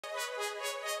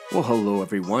Well, hello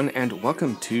everyone, and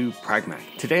welcome to Pragmach.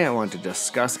 Today I want to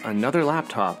discuss another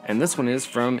laptop, and this one is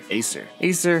from Acer.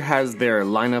 Acer has their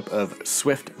lineup of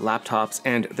Swift laptops,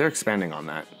 and they're expanding on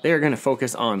that. They are going to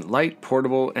focus on light,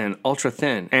 portable, and ultra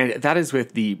thin, and that is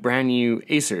with the brand new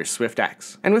Acer Swift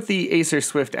X. And with the Acer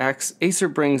Swift X, Acer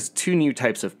brings two new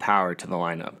types of power to the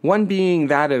lineup. One being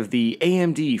that of the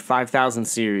AMD 5000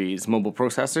 series mobile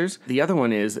processors. The other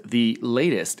one is the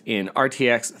latest in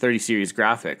RTX 30 series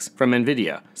graphics from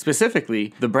Nvidia.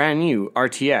 Specifically, the brand new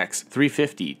RTX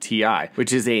 3050 Ti,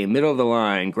 which is a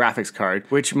middle-of-the-line graphics card,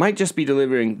 which might just be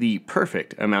delivering the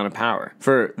perfect amount of power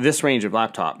for this range of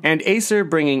laptop. And Acer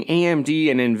bringing AMD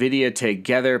and Nvidia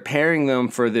together, pairing them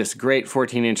for this great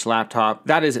 14-inch laptop,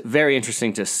 that is very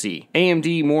interesting to see.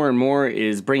 AMD more and more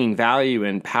is bringing value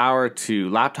and power to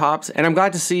laptops, and I'm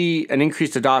glad to see an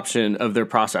increased adoption of their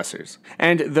processors.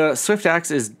 And the Swift X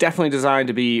is definitely designed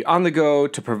to be on the go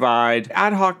to provide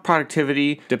ad hoc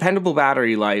productivity, dependable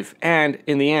battery life, and,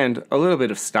 in the end, a little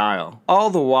bit of style. All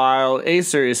the while,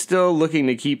 Acer is still looking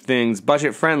to keep things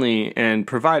budget-friendly and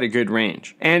provide a good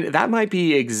range. And that might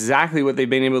be exactly what they've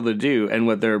been able to do and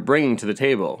what they're bringing to the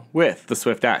table with the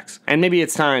Swift X. And maybe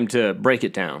it's time to break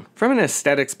it down. From an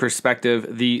aesthetics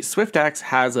perspective, the Swift X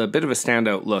has a bit of a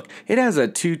standout look. It has a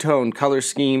two-tone color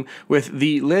scheme, with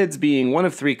the lids being one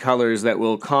of three colors that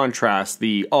will contrast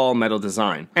the all-metal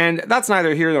design. And that's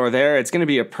neither here nor there. It's going to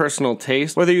be a personal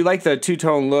taste, whether you like the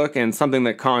two-tone look and something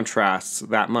that contrasts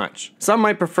that much. Some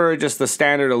might prefer just the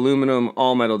standard aluminum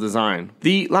all-metal design.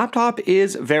 The laptop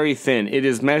is very thin. It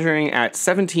is measuring at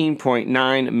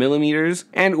 17.9 millimeters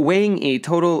and weighing a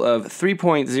total of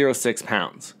 3.06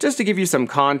 pounds. Just to give you some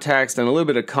context and a little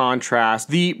bit of contrast,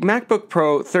 the MacBook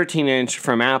Pro 13-inch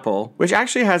from Apple, which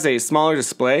actually has a smaller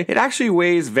display, it actually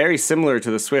weighs very similar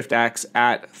to the Swift X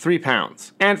at 3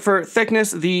 pounds. And for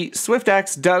thickness, the Swift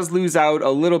X does lose out a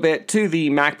little bit to the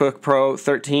MacBook Pro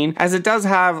 13, as it does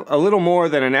have a little more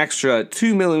than an extra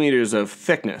 2 millimeters of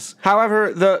thickness.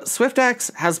 However, the Swift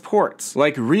X has ports,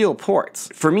 like real ports.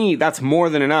 For me, that's more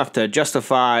than enough to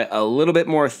justify a little bit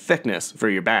more thickness for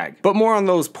your bag. But more on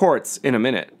those ports in a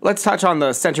minute. Let's touch on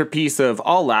the centerpiece of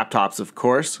all laptops, of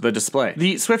course, the display.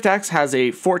 The Swift X has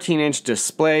a 14-inch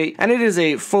display, and it is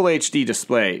a full HD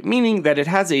display, meaning that it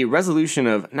has a resolution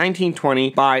of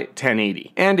 1920 by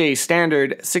 1080, and a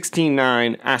standard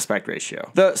 16:9 aspect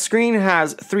ratio. The screen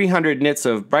has 300 nits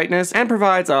of brightness and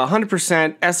provides a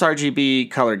 100% sRGB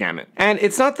color gamut. And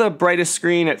it's not the brightest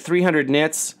screen at 300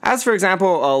 nits. As for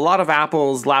example, a lot of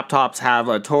Apple's laptops have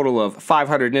a total of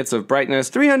 500 nits of brightness.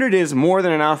 300 is more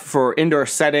than enough for indoor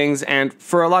settings, and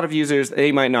for a lot of users,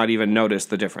 they might not even notice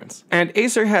the difference. And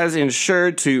Acer has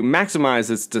ensured to maximize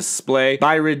its display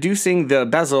by reducing the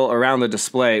bezel around the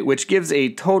display, which gives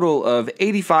a total of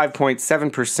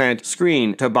 85.7%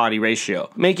 screen to body ratio,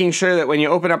 making sure that when you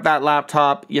open up that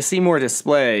laptop, you see more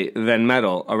display than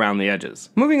metal around the edges.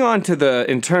 Moving on to the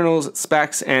internals,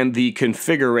 specs, and the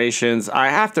configurations, I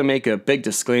have to make a big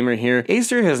disclaimer here.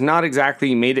 Acer has not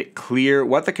exactly made it clear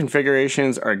what the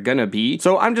configurations are gonna be,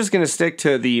 so I'm just gonna stick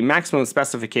to the maximum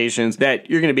specifications that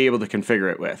you're gonna be able to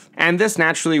configure it with. And this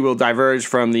naturally will diverge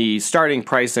from the starting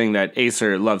pricing that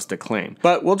Acer loves to claim.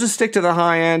 But we'll just stick to the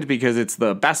high end because it's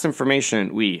the best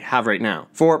information we have right now.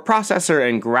 For processor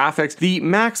and graphics, the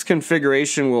max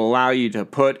configuration will allow you to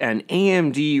put an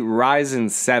AMD Ryzen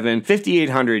 7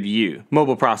 5800U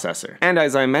mobile processor. And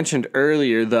as I mentioned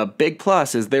earlier, the big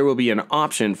plus is there will be an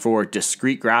option for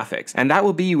discrete graphics, and that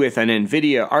will be with an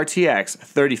Nvidia RTX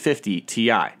 3050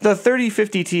 Ti. The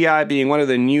 3050 Ti being one of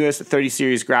the newest 30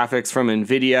 series graphics from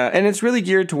Nvidia, and it's really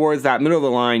geared towards that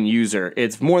middle-of-the-line user.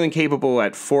 It's more than capable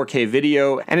at 4K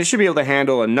video, and it should be able to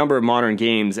handle a number of modern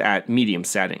games at medium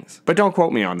settings. But don't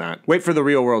quote me on that. Wait for the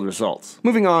real-world results.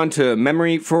 Moving on to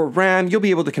memory, for RAM, you'll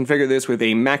be able to configure this with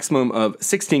a maximum of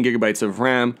 16 gigabytes of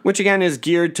RAM, which again is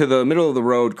geared to the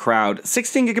middle-of-the-road crowd.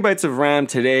 16 gigabytes of RAM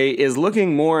today is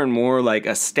looking more and more like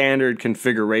a standard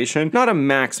configuration, not a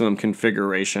maximum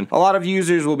configuration. A lot of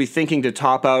users will be thinking to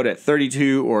top out at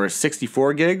 32 or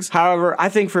 64 gigs. However, I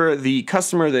think for the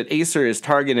customer that Acer is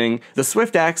targeting, the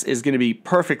Swift X is going to be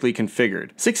perfectly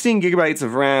configured. 16 gigabytes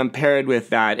of RAM paired with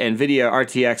that Nvidia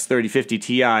RTX 3050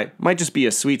 Ti might just be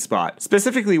a sweet spot,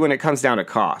 specifically when when it comes down to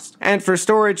cost. And for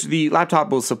storage, the laptop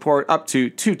will support up to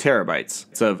 2 terabytes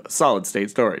of solid-state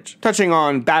storage. Touching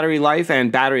on battery life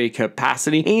and battery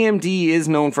capacity, AMD is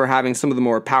known for having some of the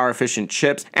more power-efficient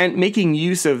chips, and making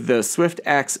use of the Swift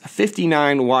X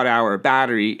 59 watt-hour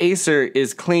battery, Acer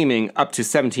is claiming up to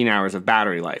 17 hours of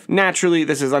battery life. Naturally,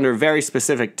 this is under very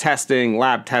specific testing,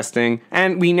 lab testing,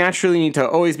 and we naturally need to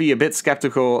always be a bit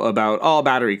skeptical about all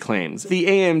battery claims. The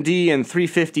AMD and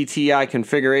 350 Ti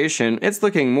configuration, it's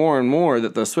looking more and more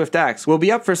that the Swift X will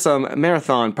be up for some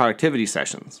marathon productivity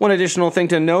sessions. One additional thing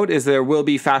to note is there will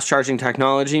be fast charging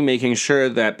technology, making sure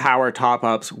that power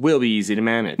top-ups will be easy to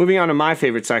manage. Moving on to my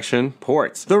favorite section,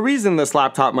 ports. The reason this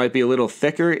laptop might be a little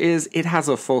thicker is it has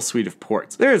a full suite of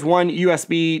ports. There is one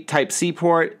USB Type-C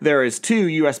port, there is 2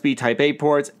 USB Type-A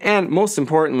ports, and most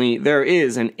importantly, there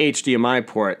is an HDMI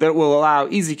port that will allow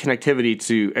easy connectivity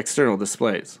to external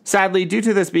displays. Sadly, due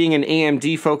to this being an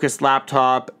AMD-focused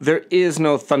laptop, there is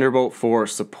no Thunderbolt 4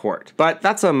 support, but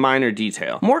that's a minor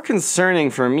detail. More concerning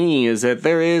for me is that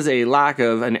there is a lack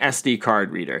of an SD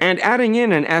card reader, and adding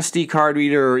in an SD card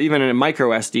reader or even a micro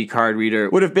SD card reader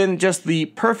would have been just the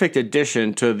perfect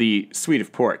addition to the suite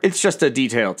of ports. It's just a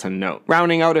detail to note.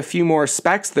 Rounding out a few more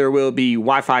specs, there will be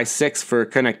Wi-Fi 6 for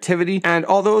connectivity, and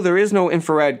although there is no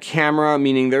infrared camera,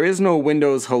 meaning there is no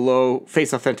Windows Hello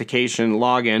face authentication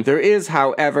login, there is,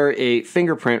 however, a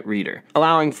fingerprint reader,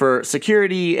 allowing for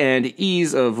security and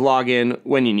ease of login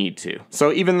when you need to.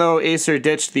 So even though Acer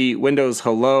ditched the Windows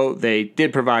Hello, they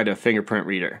did provide a fingerprint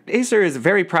reader. Acer is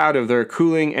very proud of their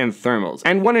cooling and thermals,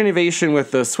 and one innovation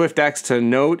with the Swift X to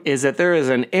note is that there is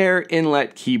an air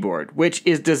inlet keyboard, which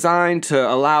is designed to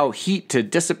allow heat to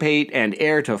dissipate and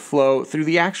air to flow through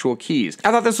the actual keys.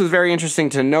 I thought this was very interesting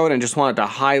to note and just wanted to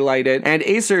highlight it, and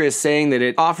Acer is saying that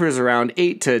it offers around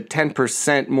 8 to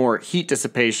 10% more heat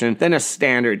dissipation than a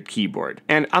standard keyboard.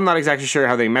 And I'm not exactly sure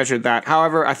how they measured that.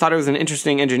 However, I thought it was an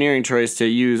interesting engineering choice to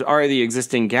use already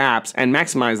existing gaps and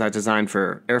maximize that design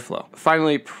for airflow.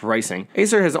 Finally, pricing.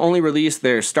 Acer has only released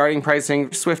their starting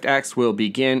pricing. Swift X will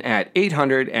begin at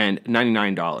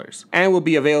 $899 and will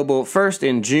be available first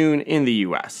in June in the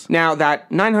US. Now, that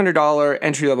 $900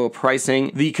 entry-level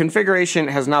pricing, the configuration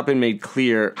has not been made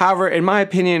clear. However, in my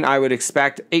opinion, I would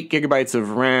expect 8 gigabytes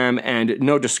of RAM and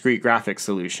no discrete graphics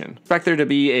solution. Expect there to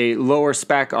be a lower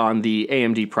spec on the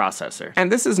AMD processor.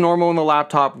 And this is normal in the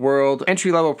laptop world.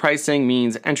 Entry-level pricing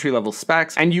means entry-level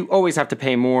specs, and you always have to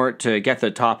pay more to get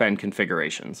the top-end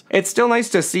configurations. It's still nice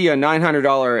to see a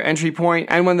 $900 entry point,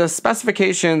 and when the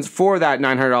specifications for that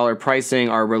 $900 pricing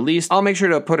are released, I'll make sure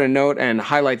to put a note and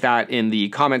highlight that in the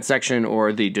comment section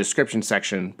or the description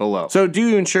section below. So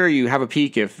do ensure you have a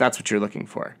peek if that's what you're looking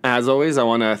for. As always, I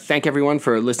want to thank everyone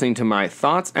for listening to my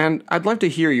thoughts, and I'd love to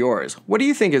hear yours. What do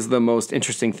you think is the most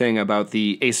interesting thing about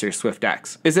the Acer Swift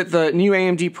X? Is it the new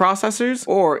AMD processors,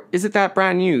 or is it that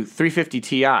brand new 350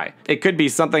 Ti? It could be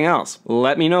something else.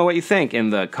 Let me know what you think in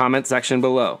the comment section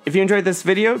below. If you enjoyed this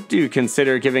video, do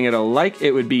consider giving it a like.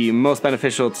 It would be most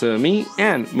beneficial to me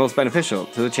and most beneficial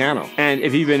to the channel. And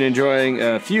if you've been enjoying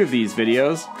a few of these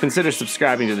videos, consider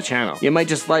subscribing to the channel. You might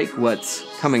just like what's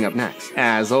coming up next.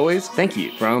 As always, thank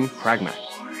you from Pragmach.